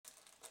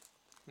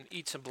And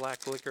eat some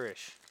black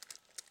licorice.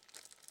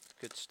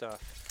 Good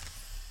stuff.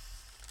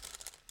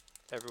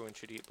 Everyone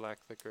should eat black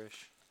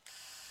licorice.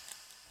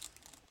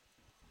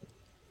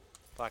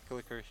 Black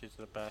licorice is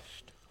the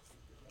best.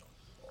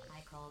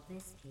 I call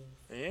this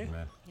piece. Eh?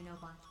 You know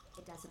what?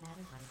 It doesn't matter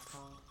what it's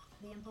called.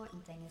 The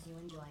important thing is you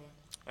enjoy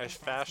it. As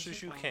fast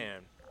as you can.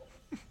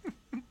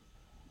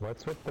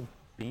 What's with the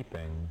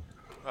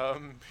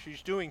beeping?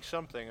 She's doing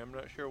something. I'm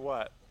not sure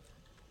what.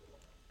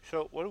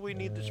 So, what do we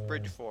need this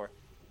bridge for?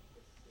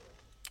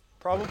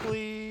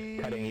 Probably...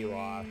 Cutting you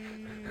off.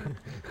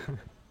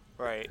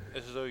 Right,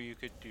 as though you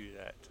could do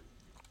that.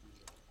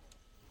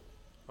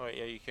 Oh,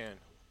 yeah, you can.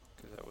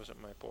 Because that wasn't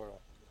my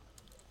portal.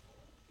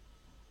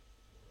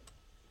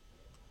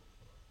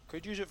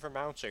 Could use it for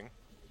bouncing.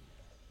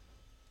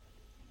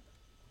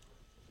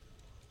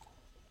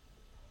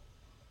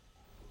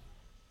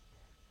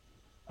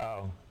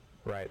 Oh,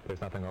 right. There's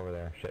nothing over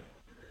there. Shit.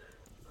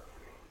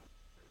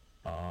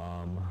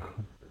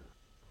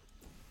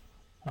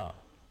 Huh.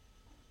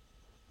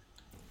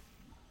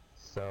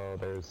 So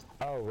there's...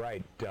 Oh,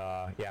 right.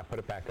 Yeah, put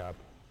it back up.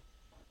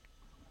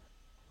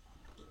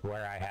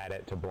 Where I had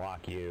it to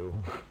block you.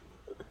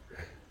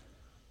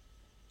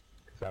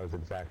 Because that was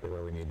exactly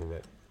where we needed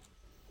it.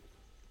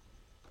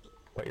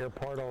 Put your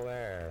portal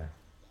there.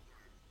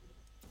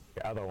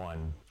 The other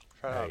one.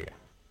 Shut there up. you go.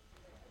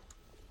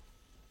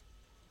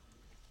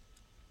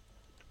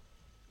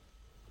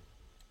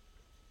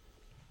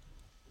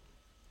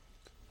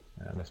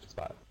 I missed a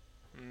spot.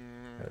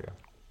 There we go.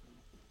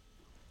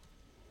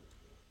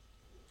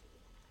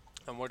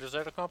 And what does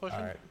that accomplish?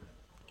 Alright.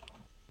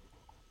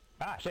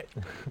 Ah, shit!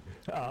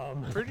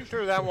 Pretty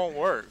sure that won't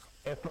work.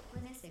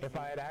 If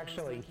I had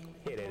actually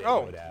hit it, Oh,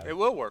 it would have. it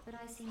will work. But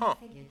I seem Huh. to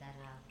figured that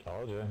out.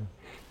 Told you.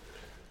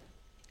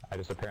 I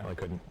just apparently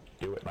couldn't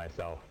do it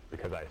myself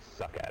because I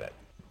suck at it.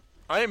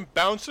 I am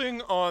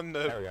bouncing on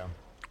There we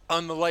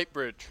go. the light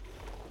bridge.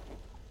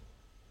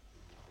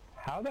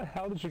 How the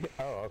hell did you get...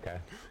 Oh, okay.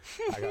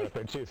 I got up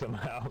there too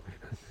somehow.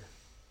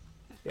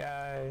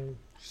 Yay.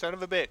 Son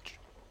of a bitch.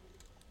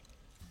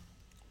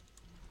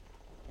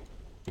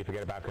 You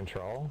forget about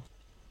control?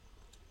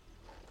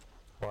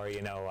 Or,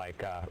 you know,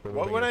 like, What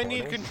removing would your I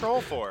need portals?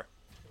 control for?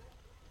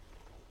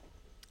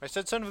 I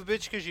said son of a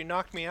bitch because you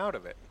knocked me out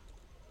of it.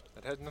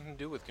 That had nothing to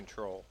do with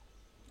control.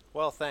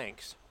 Well,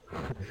 thanks. The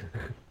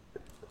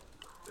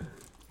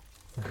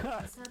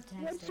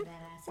subtext of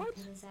that acid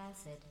pit is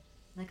acid.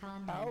 The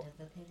content of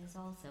the pit is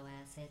also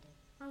acid.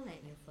 I'll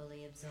let you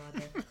fully absorb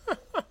it.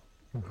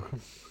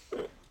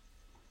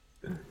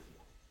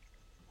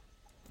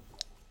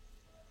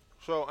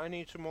 So, I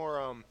need some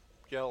more,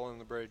 gel on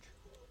the bridge.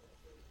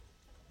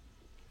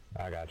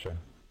 I gotcha.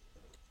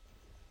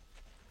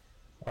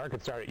 Or I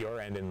could start at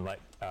your end and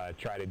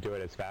try to do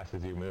it as fast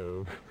as you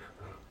move.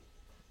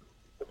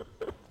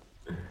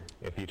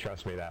 If you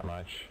trust me that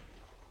much.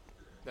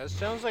 That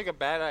sounds like a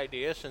bad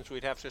idea since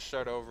we'd have to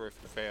start over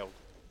if it failed.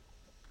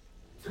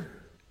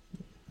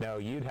 No,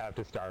 you'd have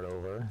to start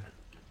over.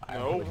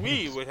 No,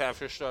 we would have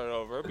to start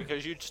over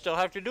because you'd still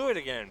have to do it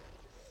again.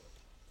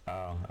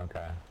 Oh,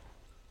 okay.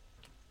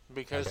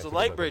 Because guess the we could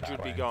light look at bridge that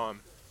would be way. gone.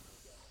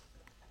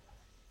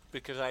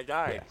 Because I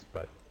died. Yes,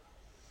 but...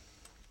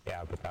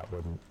 Yeah, but that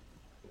wouldn't...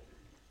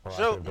 Well,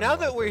 So, actually, now wouldn't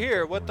that work we're with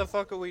here, it. what the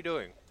fuck are we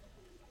doing?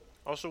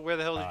 Also, where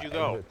the hell did you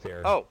go? Exit's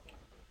here. Oh,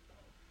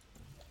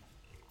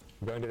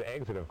 I'm going to the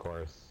exit, of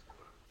course.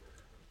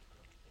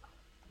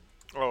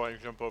 oh, I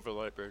can jump over the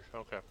light bridge.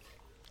 Okay.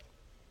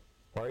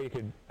 Or you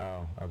could...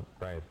 Oh,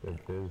 right. It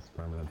is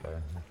permanent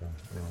there. Okay,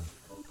 yeah.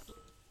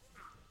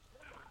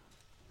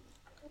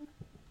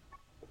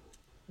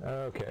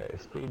 Okay,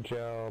 speed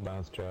gel,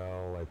 bounce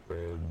gel, light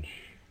bridge.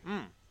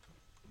 And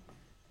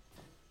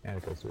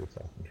it goes through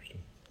itself. Interesting.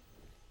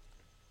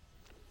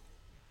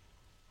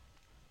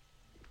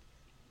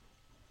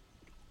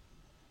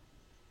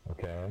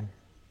 Okay.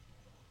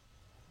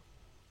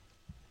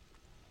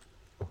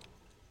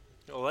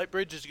 The light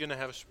bridge is going to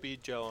have a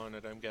speed gel on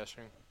it, I'm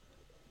guessing.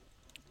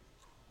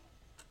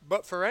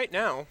 But for right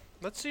now,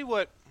 let's see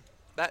what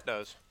that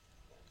does.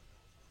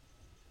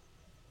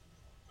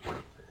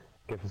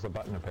 Gives us a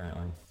button,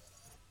 apparently.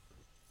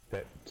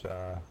 That,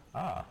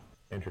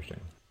 interesting.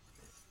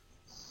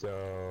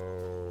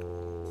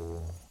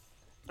 So...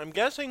 I'm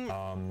guessing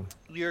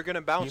you're going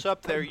to bounce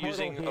up there put a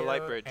portal using a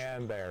light here bridge.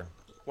 And there.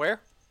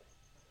 Where?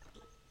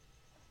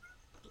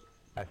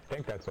 I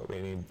think that's what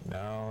we need.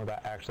 No,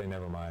 that actually,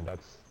 never mind.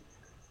 That's...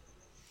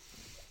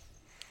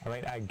 I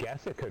mean, I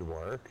guess it could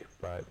work,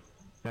 but...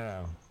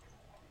 No.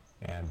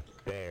 And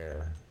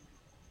there.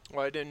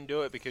 Well, I didn't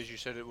do it because you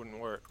said it wouldn't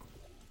work.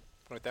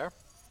 Right there?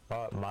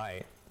 Well, it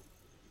might.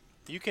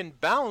 You can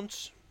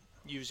bounce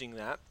using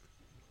that.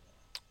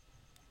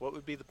 What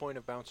would be the point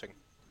of bouncing?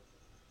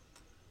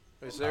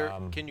 Is there...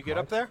 can you get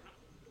up what? there?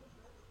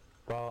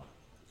 Well,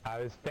 I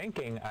was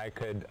thinking I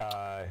could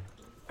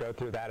go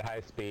through that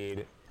high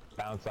speed,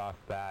 bounce off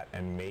that,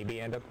 and maybe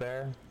end up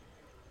there.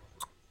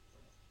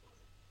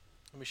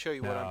 Let me show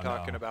you what No, I'm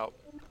talking no. about.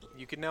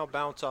 You can now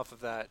bounce off of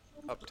that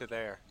up to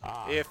there.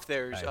 Ah, if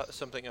there's nice.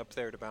 something up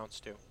there to bounce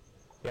to.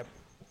 Yep.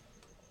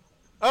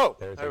 Oh,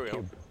 There's there a we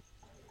cube.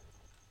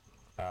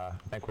 I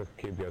think with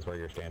cube goes where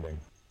you're standing,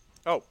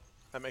 go. Oh,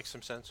 that makes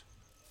some sense.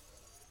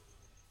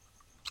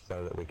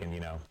 so that we can, you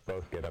know,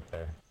 both get up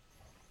there.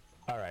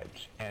 All right,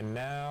 and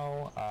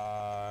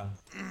now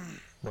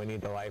we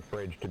need the life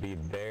bridge to be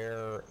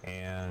there,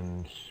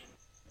 and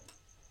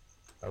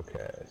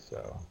okay,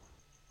 so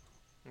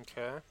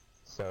Okay.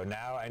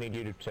 now I need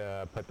you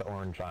to put the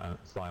orange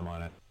slime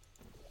on it.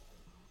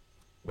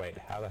 Wait,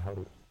 how the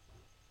hell?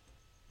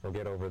 We'll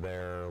get over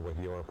there with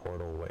your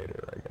portal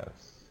later, I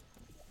guess.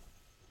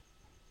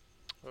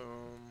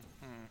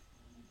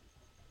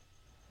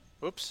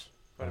 Oops.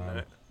 Wait a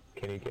minute.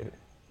 Can you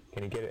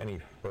get it any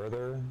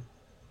further?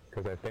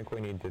 Because I think we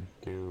need to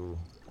do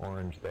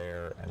orange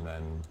there, and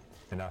then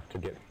enough to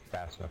get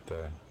fast enough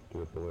to do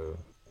the blue.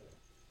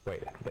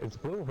 Wait, it's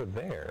blue over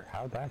there.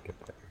 How'd that get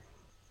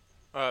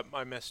there?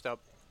 I messed up.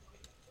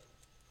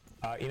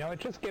 You know what?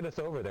 Just get us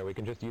over there. We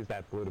can just use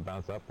that blue to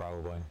bounce up,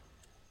 probably.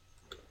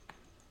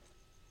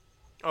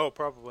 Oh,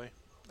 probably.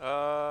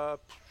 Alright,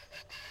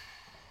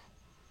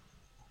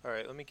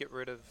 let me get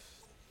rid of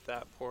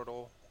that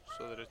portal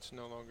so that it's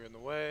no longer in the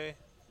way.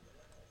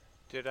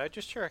 Did I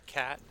just hear a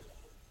cat?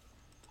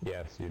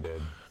 Yes, you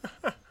did.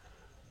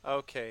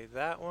 Okay,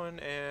 that one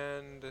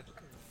and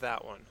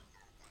that one.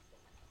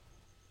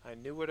 I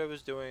knew what I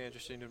was doing, I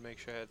just needed to make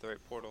sure I had the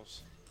right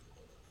portals.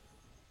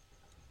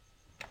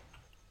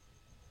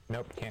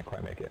 Nope, can't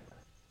quite make it.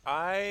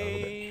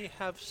 I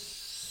have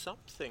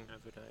something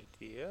of an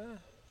idea.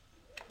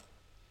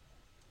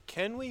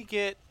 Can we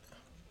get...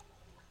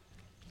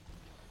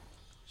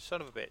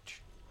 Son of a bitch.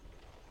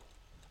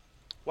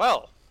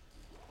 Well,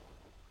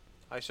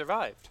 I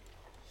survived.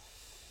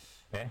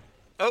 Eh?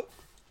 Oh,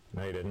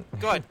 No, you didn't.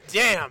 god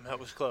damn, that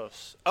was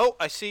close. Oh,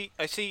 I see.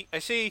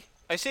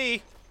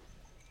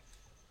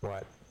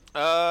 What?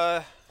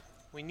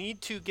 We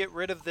need to get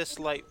rid of this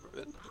light,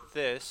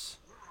 this.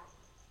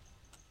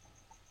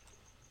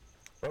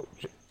 Oh,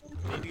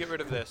 Need to get rid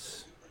of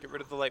this. Get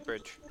rid of the light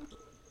bridge.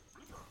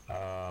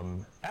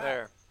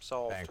 There,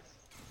 solved. Thanks.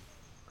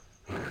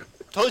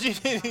 Told you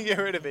to get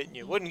rid of it, and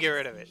you wouldn't get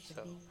rid of it,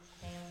 so.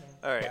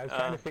 Alright, Yeah, I was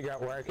trying to figure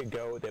out where I could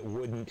go that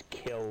wouldn't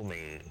kill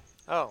me.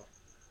 oh.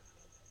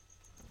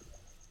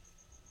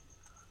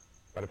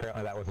 But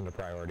apparently that wasn't a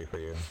priority for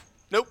you.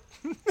 Nope.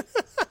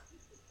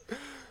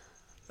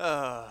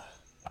 Ah,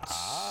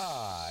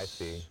 I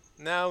see.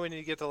 Now we need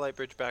to get the light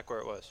bridge back where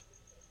it was.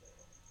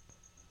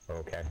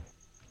 Okay.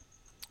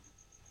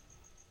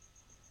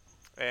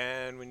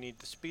 And we need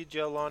the speed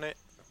gel on it.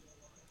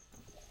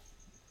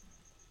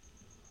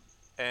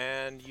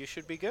 And you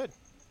should be good.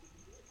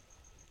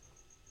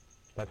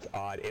 That's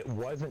odd. It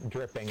wasn't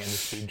dripping and the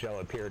speed gel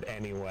appeared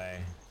anyway.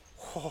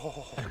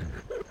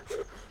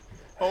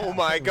 Oh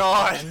my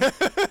god!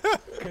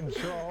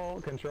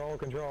 Control.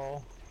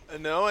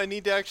 No, I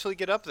need to actually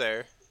get up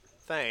there.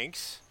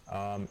 Thanks.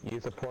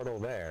 Use a portal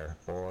there,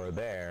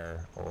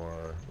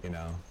 or, you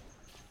know.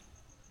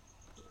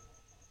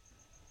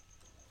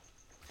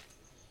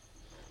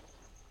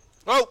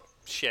 Oh!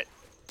 Shit.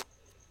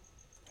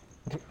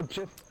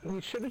 You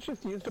should have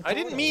just used a portal. I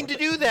didn't mean to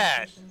do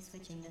that!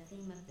 Switching the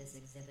theme of this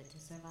exhibit to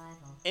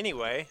survival.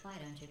 Anyway, Why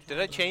don't you did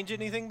try I change that?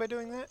 anything by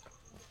doing that?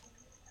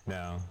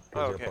 No, Oh,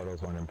 because okay. your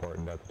portals weren't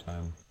important at the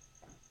time.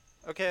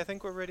 Okay, I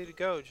think we're ready to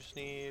go. Just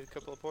need a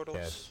couple of portals.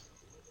 Yes.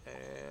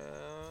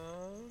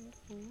 And...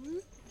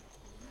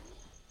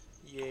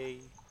 Yay.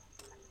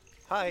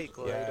 Hi,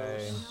 GLaDOS.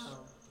 Yay. No,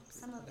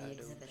 some of the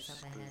exhibits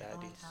up ahead are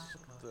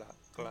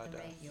topical. At the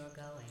rate you're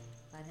going,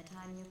 by the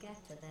time you get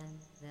to them,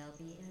 they'll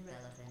be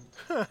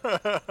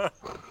irrelevant.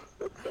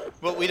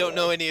 But we don't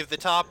know any of the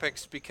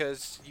topics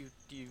because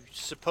you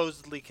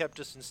supposedly kept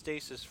us in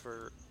stasis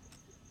for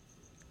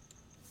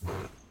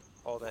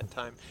all that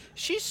time.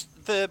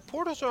 The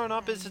portals are on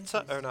opposite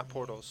sides, or not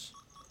portals.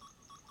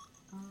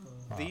 Oh,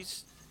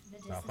 These, the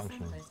malfunctioning.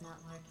 disassembler's not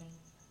working.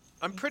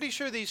 I'm pretty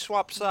sure these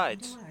swap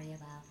sides. Nothing to worry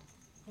about.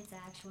 It's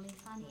actually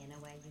funny in a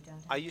way you don't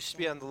I used to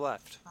be on the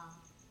left. Ha,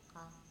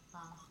 ha,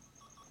 ha.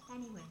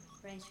 Anyway,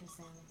 brace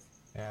yourselves.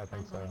 Yeah, I I'm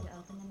think so. going to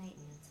open the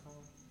maintenance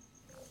hole.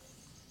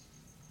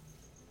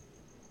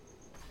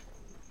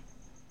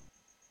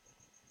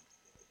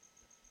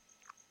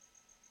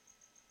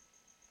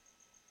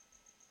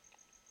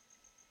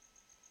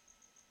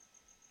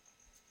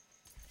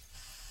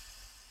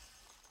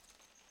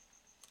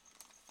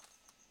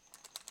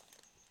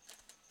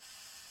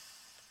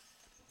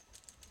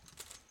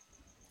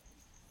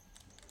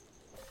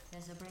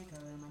 There's a breaker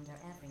room under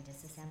every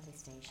disassembly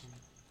station.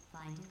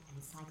 Find it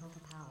and cycle the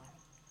power.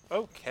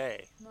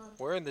 Okay. Look,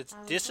 We're in the I was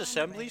trying to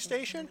disassembly break this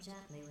station? thing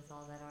gently with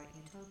all that Art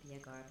Utopia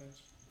garbage,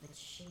 but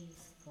she's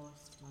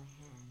forced my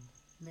hand.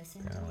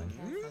 Listen to me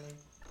carefully.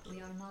 We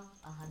are not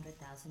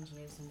 100,000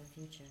 years in the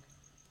future.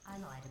 I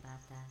lied about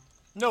that.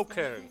 No It's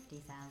caring.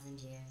 50,000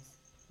 years.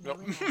 Nope.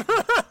 No, it hasn't.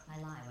 I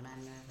lie when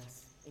I'm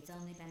nervous. It's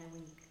only been a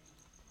week.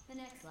 The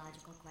next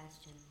logical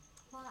question: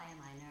 why am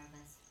I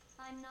nervous?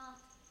 I'm not.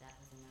 That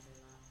was another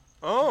lie.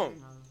 Oh. I'm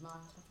in a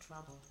lot of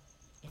trouble.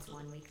 It's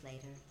 1 week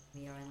later.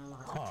 We are in a lot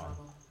of Huh.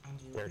 trouble,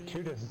 and you There are two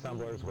really,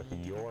 disassemblers with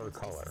need to get your those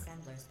color.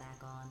 disassemblers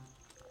back on.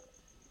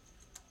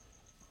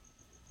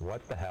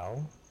 What the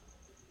hell?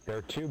 There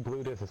are 2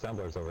 blue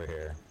disassemblers over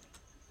here.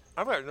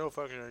 I've got no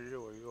fucking idea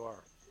where you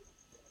are.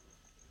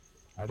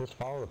 I just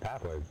follow the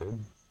pathways,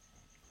 dude.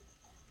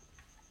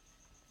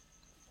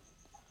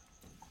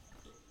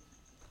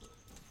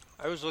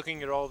 I was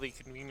looking at all the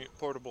convenient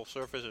portable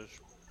surfaces.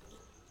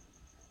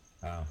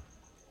 Oh.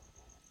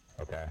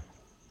 Okay.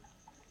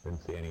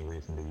 Didn't see any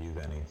reason to use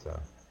any, so...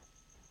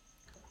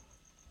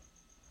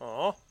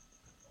 Aw.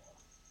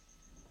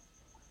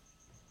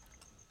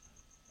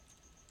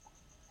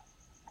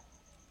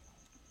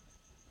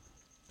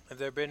 Have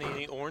there been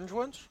any orange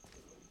ones?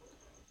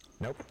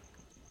 Nope.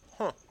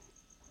 Huh.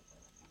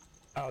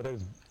 Oh,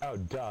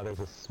 there's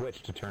a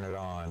switch to turn it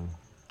on.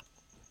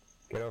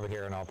 Get over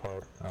here and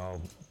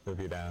I'll move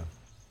you down.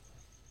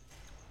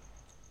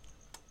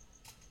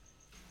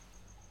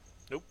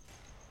 Nope.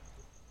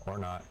 Or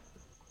not.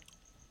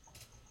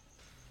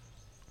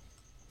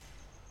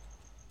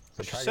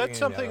 So She try said getting in the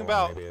something other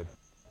about one, maybe.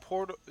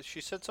 She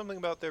said something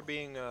about there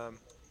being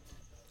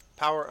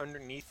power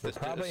underneath We the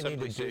probably need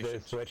assembly to do station.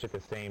 this switch at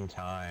the same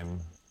time.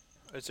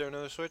 Is there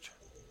another switch?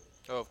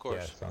 Oh, of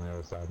course. Yes, on the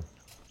other side.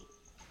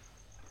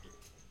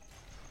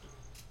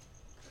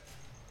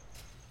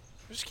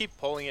 Just keep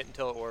pulling it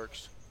until it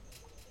works.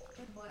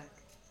 Good work.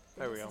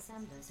 There The we go.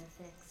 disassemblers are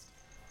fixed.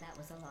 That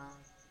was a lie.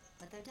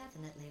 But they're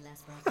definitely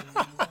less broken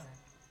than they were.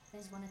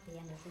 There's one at the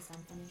end of this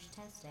unfinished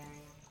test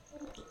area.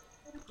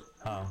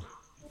 Oh.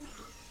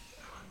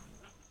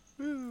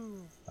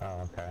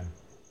 Oh, okay.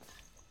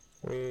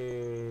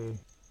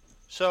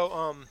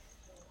 So,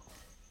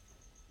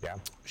 Yeah.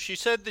 she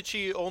said that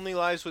she only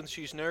lies when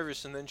she's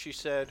nervous, and then she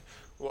said,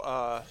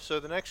 so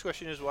the next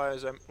question is why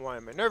am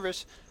I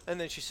nervous? And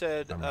then she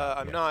said,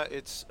 I'm not,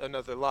 it's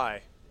another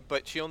lie.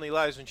 But she only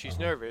lies when she's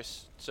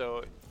nervous,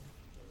 so,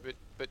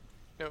 but,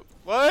 no,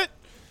 what?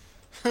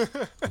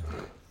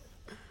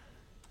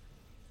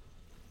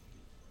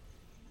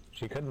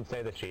 She couldn't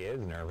say that she is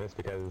nervous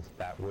because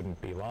that wouldn't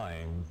be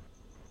lying.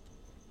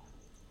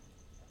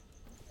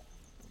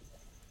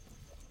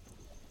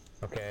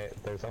 Okay,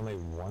 there's only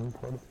one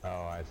port. Oh,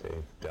 I see.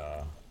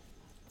 Duh.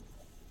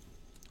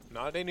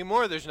 Not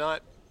anymore, there's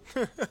not.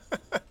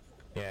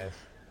 Yes.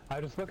 I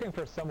was looking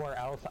for somewhere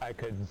else I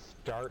could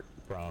start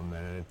from,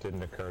 and it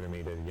didn't occur to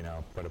me to,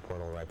 put a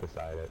portal right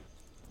beside it.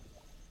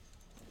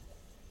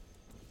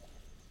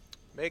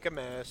 Make a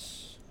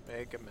mess.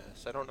 Make a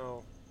mess. I don't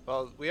know.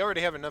 Well, we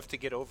already have enough to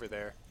get over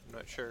there. I'm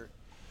not sure.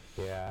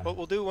 Yeah. What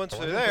we'll do once I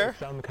they're wonder if there. there's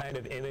some kind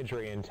of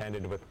imagery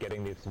intended with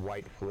getting this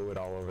white fluid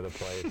all over the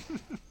place.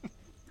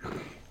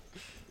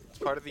 It's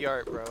part of the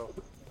art, bro.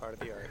 Part of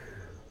the art.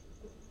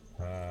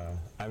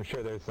 I'm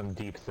sure there's some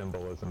deep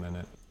symbolism in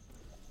it.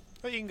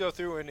 But you can go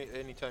through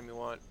any time you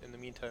want. In the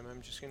meantime,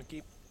 I'm just gonna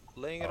keep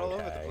laying it all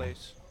over the Okay.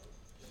 place.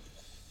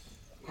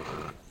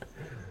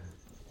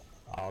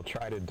 I'll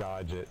try to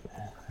dodge it.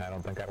 I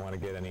don't think I want to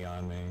get any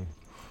on me.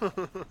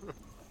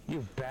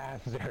 You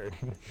bastard!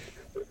 I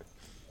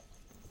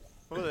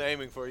wasn't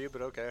aiming for you,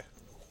 but okay.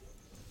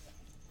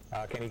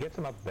 Can you get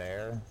some up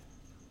there?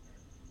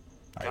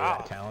 Are you Ah.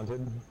 that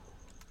talented?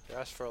 You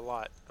asked for a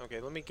lot. Okay,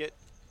 let me get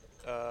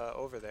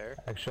over there.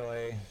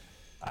 Actually,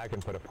 I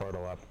can put a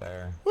portal up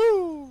there.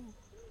 Woo!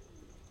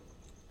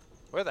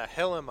 Where the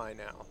hell am I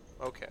now?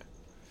 Okay.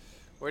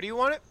 Where do you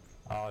want it?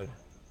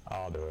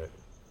 I'll do it.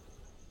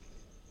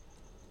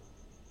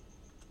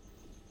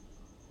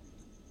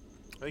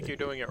 I think you're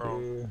doing it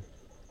wrong.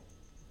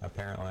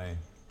 Apparently.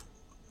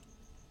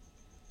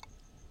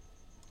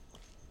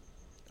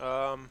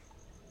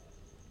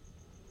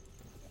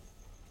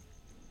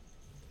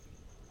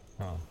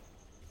 Oh.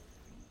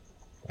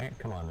 Hey,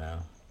 come on now.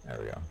 There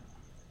we go.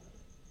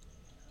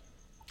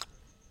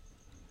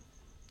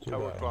 Too That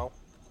worked low. well.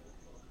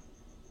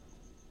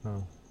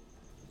 Oh.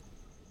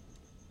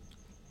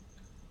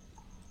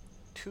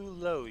 Too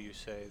low, you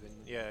say? Then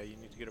yeah, you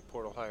need to get a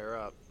portal higher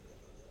up.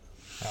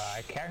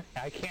 I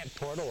can't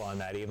portal on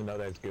that even though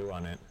there's goo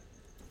on it.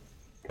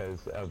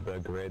 Because of the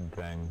grid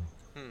thing.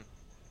 There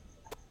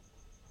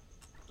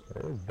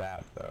is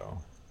that though.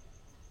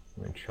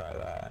 Let me try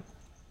that.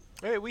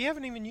 Hey, we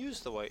haven't even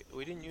used the white.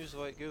 We didn't use the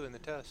white goo in the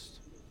test.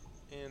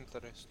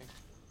 Interesting.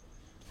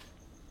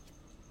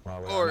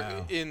 Well, we Or are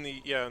now. in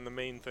the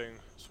main thing.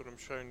 That's what I'm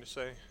trying to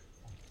say.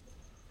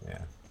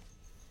 Yeah.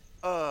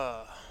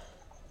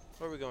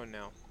 Where are we going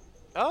now?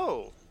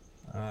 Oh,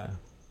 Uh,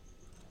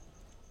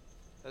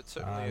 that's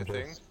certainly I'm a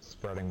thing. just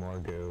spreading more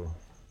goo.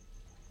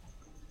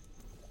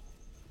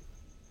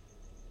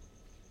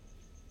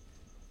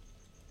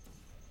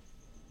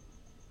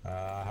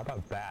 How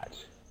about that?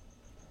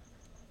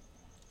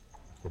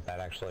 Would that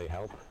actually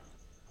help?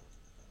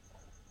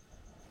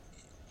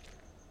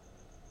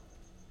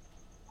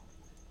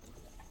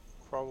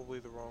 Probably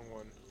the wrong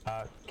one.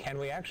 Can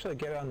we actually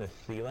get it on the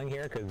ceiling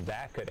here? Because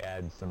that could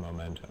add some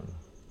momentum.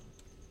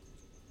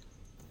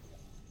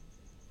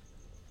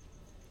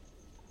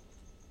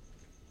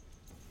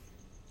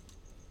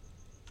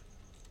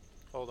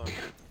 Hold on.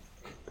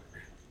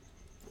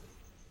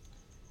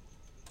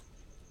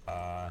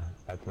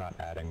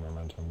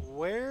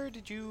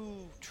 did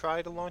you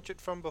try to launch it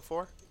from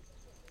before?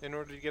 In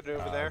order to get it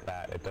over there?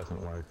 That, it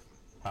doesn't work.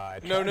 I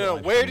tried No, to no.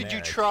 launch Where from did you there,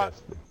 it's try?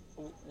 just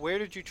Where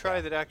did you try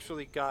Yeah. that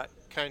actually got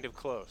kind of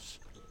close?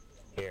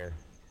 Here.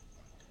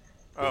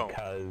 Oh,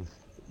 Because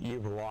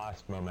you've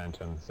lost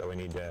momentum, so we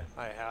need to...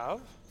 I have.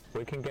 If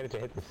we can get it to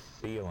hit the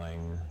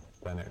ceiling,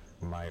 then it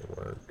might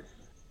work.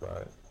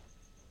 But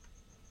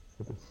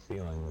the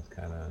ceiling was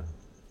kind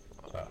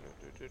of tough.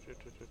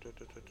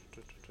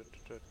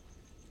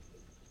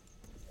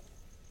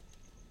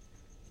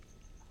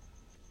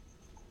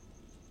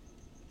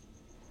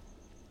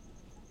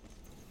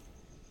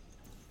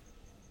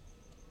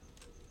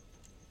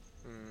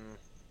 Hmm.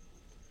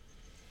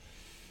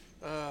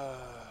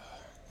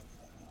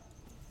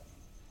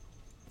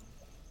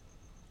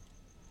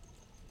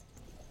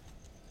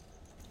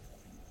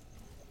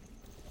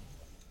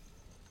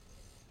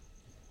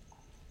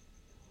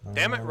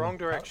 Damn it, wrong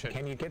direction.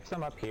 Can you get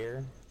some up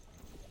here?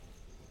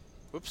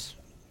 Whoops.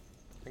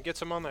 And get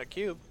some on that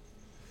cube.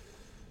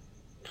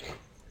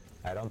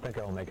 I don't think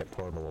it'll make it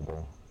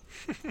portable.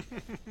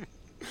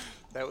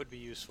 That would be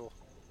useful.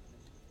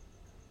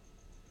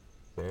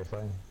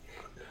 Seriously?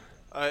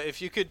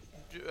 If you could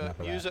Enough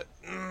of use that.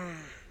 it.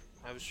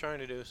 I was trying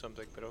to do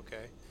something, but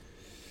okay.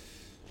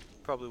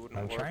 Probably wouldn't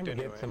I'm have trying worked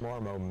to anyway. get some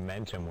more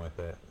momentum with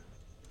it.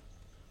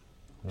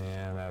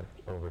 And that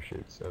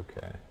overshoots,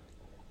 okay.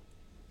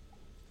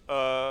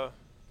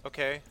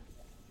 Okay.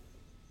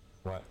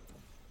 What?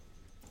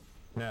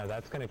 No,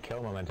 that's gonna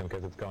kill momentum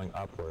because it's going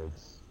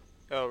upwards.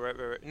 Oh, right.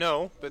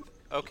 No, but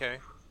okay.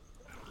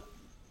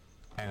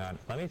 Hang on,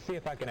 let me see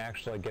if I can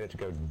actually get it to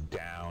go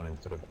down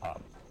instead of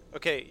up.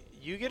 Okay,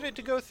 you get it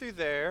to go through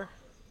there,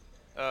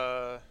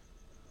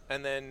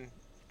 and then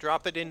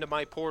drop it into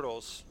my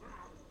portals,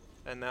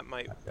 and that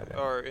might, Okay.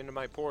 or into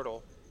my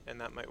portal, and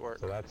that might work.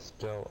 So that's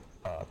still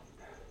up.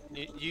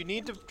 You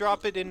need to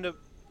drop it into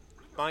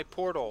my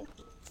portal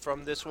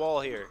from this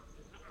wall here.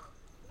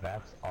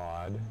 That's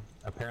odd.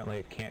 Apparently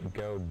it can't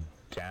go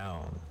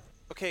down.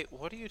 Okay,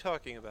 what are you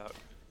talking about?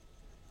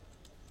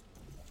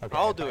 Okay,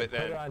 I'll if do I it put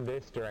then. it on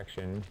this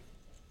direction.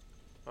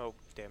 Oh,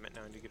 damn it,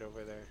 now I need to get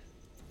over there.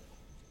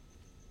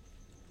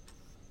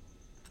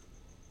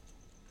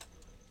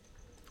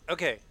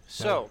 Okay,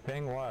 so, the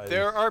thing was,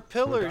 there are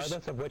pillars.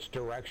 regardless of which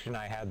direction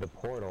I had the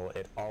portal,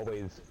 it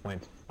always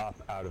went up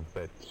out of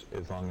it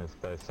as long as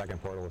the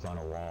second portal was on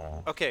a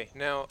wall. Okay,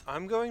 now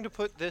I'm going to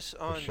put this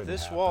on shouldn't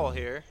this wall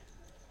happen. here.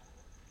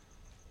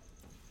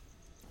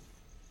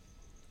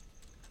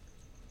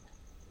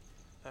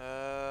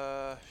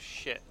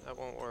 Shit, that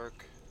won't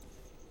work.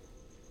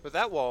 But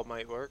that wall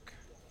might work.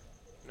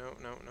 No.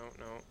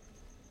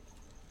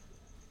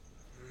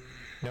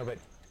 No, but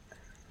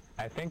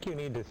I think you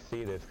need to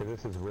see this because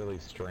this is really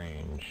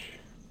strange.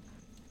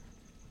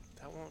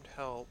 That won't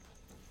help.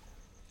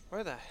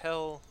 Where the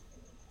hell?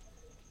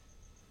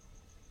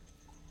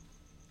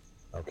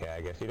 Okay,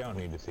 I guess you don't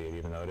need to see it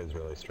even though it is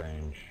really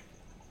strange.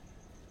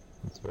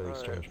 It's very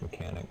strange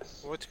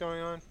mechanics. What's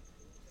going on?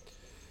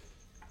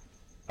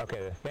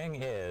 Okay, the thing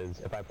is,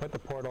 if I put the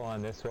portal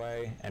on this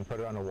way and put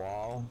it on a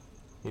wall,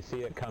 you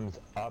see it comes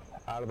up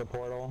out of the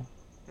portal.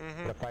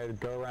 Mm-hmm. But if I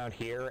go around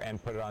here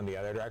and put it on the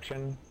other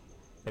direction,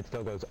 it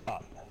still goes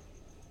up.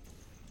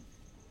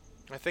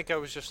 I think I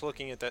was just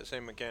looking at that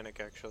same mechanic,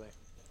 actually.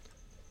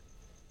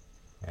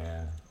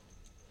 Yeah.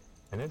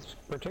 In this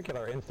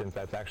particular instance,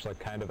 that's actually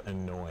kind of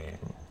annoying.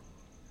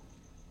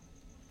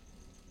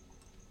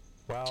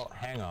 Well,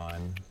 hang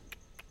on.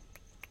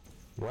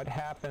 What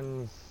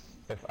happens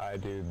if I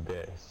do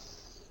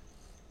this?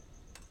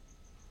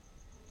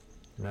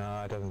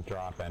 No, it doesn't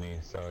drop any,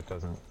 so it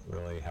doesn't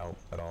really help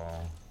at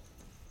all.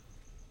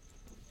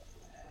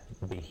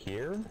 Be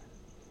here?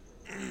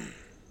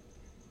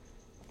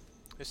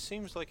 It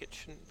seems like it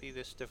shouldn't be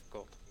this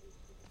difficult.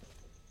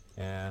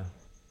 Yeah.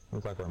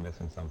 Looks like we're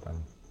missing something.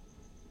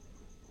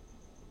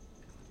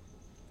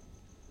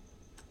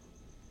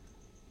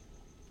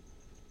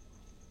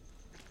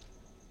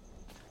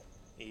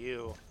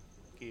 You.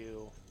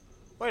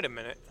 Wait a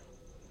minute.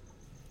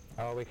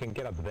 Oh, we can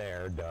get up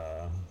there,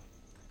 duh.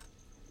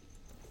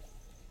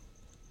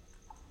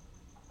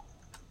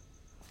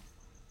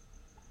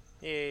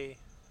 Yay.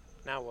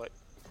 Now what?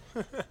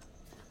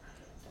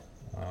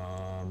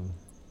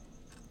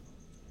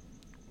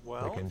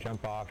 Well, We can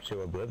jump off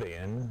to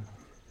Oblivion.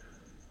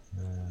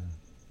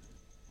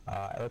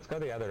 Let's go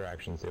the other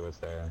direction, see what's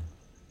there.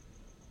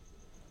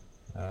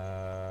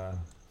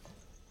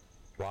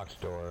 Locked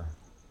door.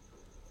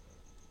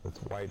 It's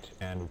white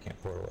and we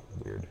can't portal it.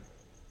 Weird.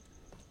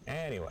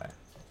 Anyway,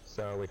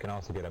 so we can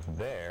also get up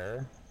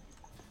there.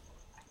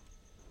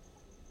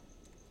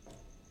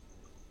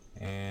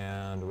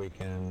 And we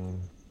can...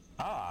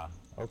 Ah,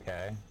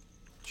 okay.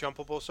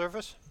 jumpable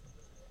surface?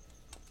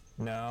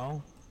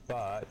 No,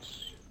 but...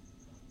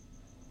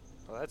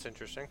 Well, that's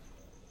interesting.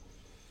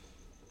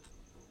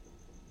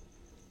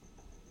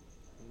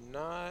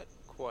 Not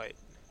quite.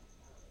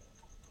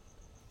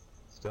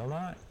 Still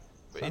not?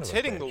 But Son it's of a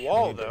hitting the bitch.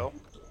 wall, We need to- though.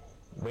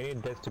 We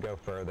need this to go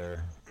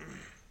further.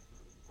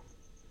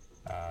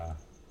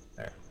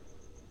 There.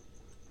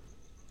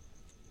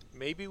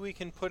 maybe we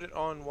can put it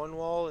on one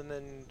wall and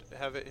then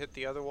have it hit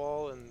the other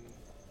wall and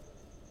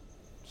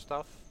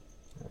stuff.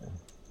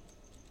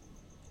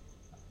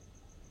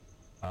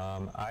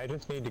 I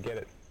just need to get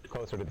it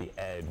closer to the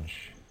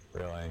edge,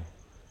 really.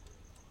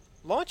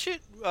 Launch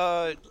it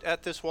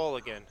at this wall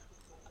again.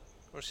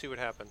 Let's see what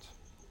happens.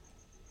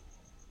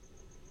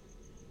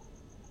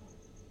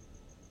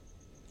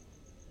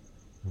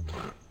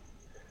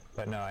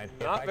 But no,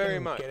 Not very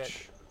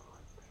much.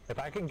 If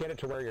I can get it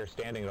to where you're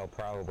standing, it'll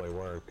probably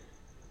work.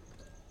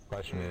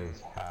 Question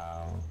is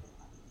how.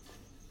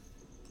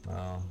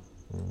 Well,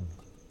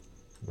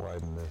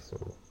 widen this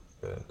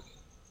a bit.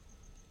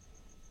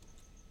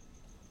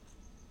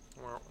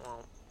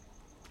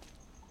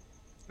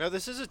 Now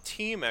this is a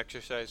team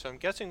exercise, so I'm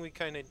guessing we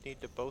kind of need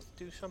to both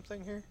do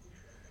something here.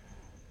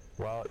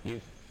 Well,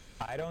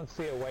 I don't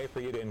see a way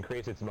for you to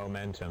increase its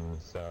momentum,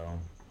 so.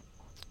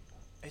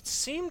 It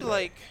seemed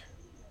like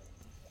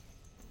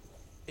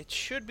it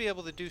should be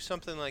able to do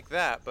something like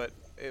that, but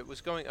it was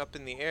going up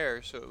in the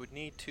air, so it would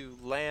need to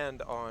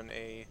land on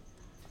a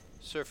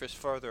surface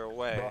farther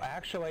away. Well,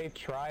 actually,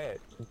 try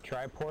it.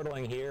 Try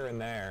portaling here and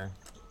there.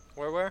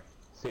 Where?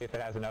 See if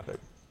it has enough.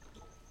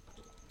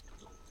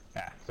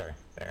 Sorry,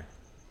 there.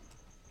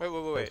 Wait.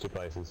 Those two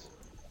places.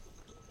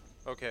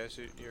 Okay,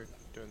 so you're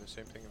doing the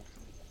same thing.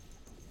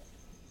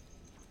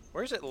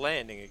 Where's it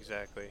landing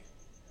exactly?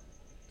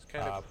 It's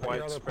kind of put your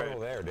other widespread.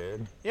 portal there,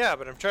 dude. Yeah,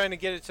 but I'm trying to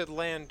get it to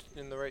land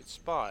in the right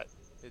spot.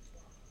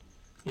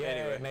 Yeah,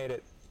 anyway. it made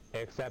it.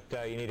 Except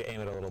you need to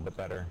aim it a little bit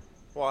better.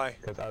 Why?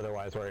 Because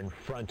otherwise we're in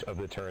front of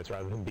the turrets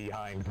rather than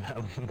behind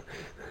them.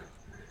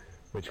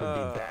 Which would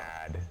be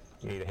bad.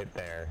 You need to hit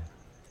there.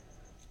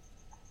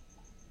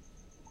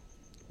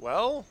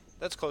 Well,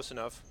 that's close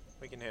enough.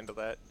 We can handle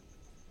that.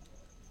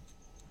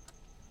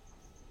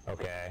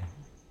 Okay.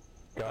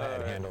 Go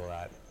ahead, handle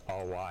that.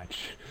 I'll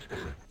watch.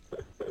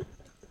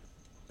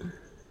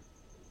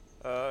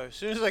 As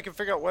soon as I can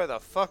figure out where the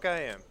fuck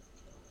I am.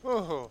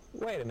 Oh.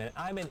 Wait a minute,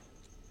 I'm an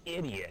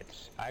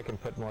idiot. I can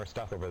put more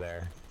stuff over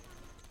there.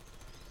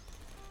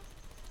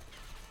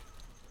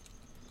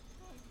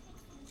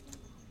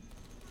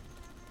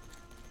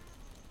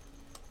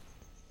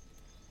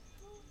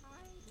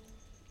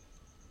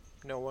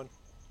 No one.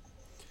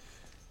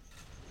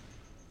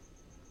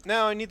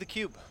 Now I need the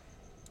cube.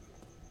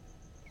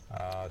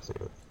 Let's see.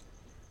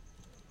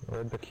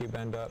 Where'd the cube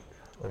end up?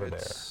 Over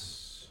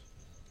It's...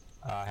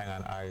 there. Hang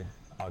on,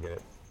 I'll get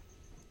it.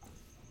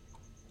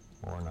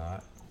 Or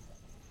not.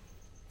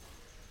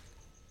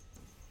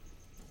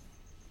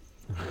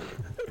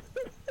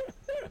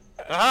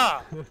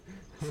 Aha!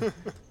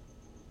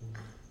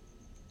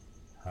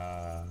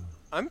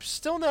 I'm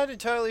still not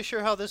entirely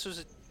sure how this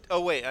was.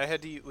 Oh wait,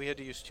 we had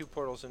to use 2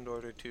 portals in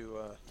order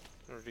to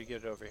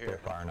get it over here.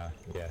 Get far enough,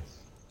 yes.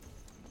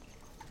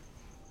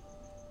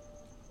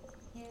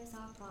 Here's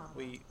our problem.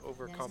 We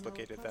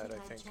overcomplicated that,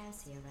 I think,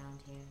 chassis around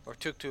here. or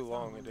took too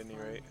long at any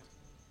rate.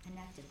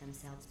 Connected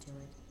themselves to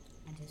it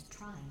and is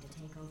trying to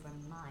take over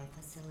my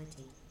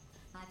facility.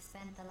 I've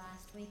spent the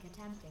last week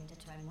attempting to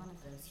turn one of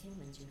those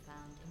humans you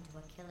found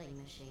into a killing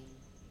machine.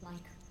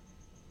 Like,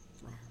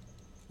 well,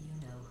 you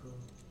know who.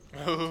 It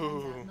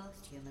turns out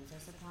most humans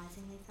are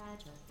surprisingly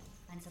fragile,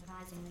 and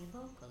surprisingly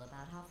vocal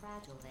about how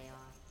fragile they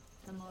are.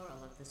 The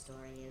moral of the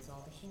story is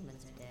all the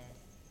humans are dead.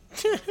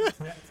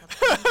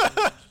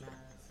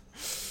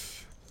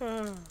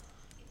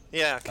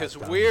 Yeah, because That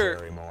sounds we're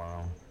very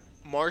moral.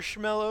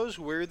 marshmallows.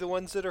 We're the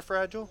ones that are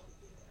fragile,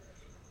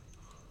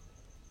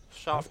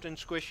 soft and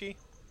squishy.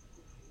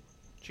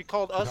 She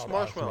called us Called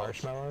marshmallows.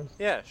 Marshmallows?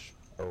 Yes.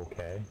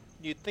 Okay.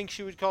 You'd think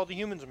she would call the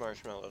humans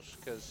marshmallows,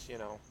 because, you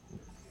know,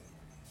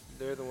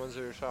 they're the ones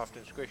that are soft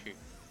and squishy.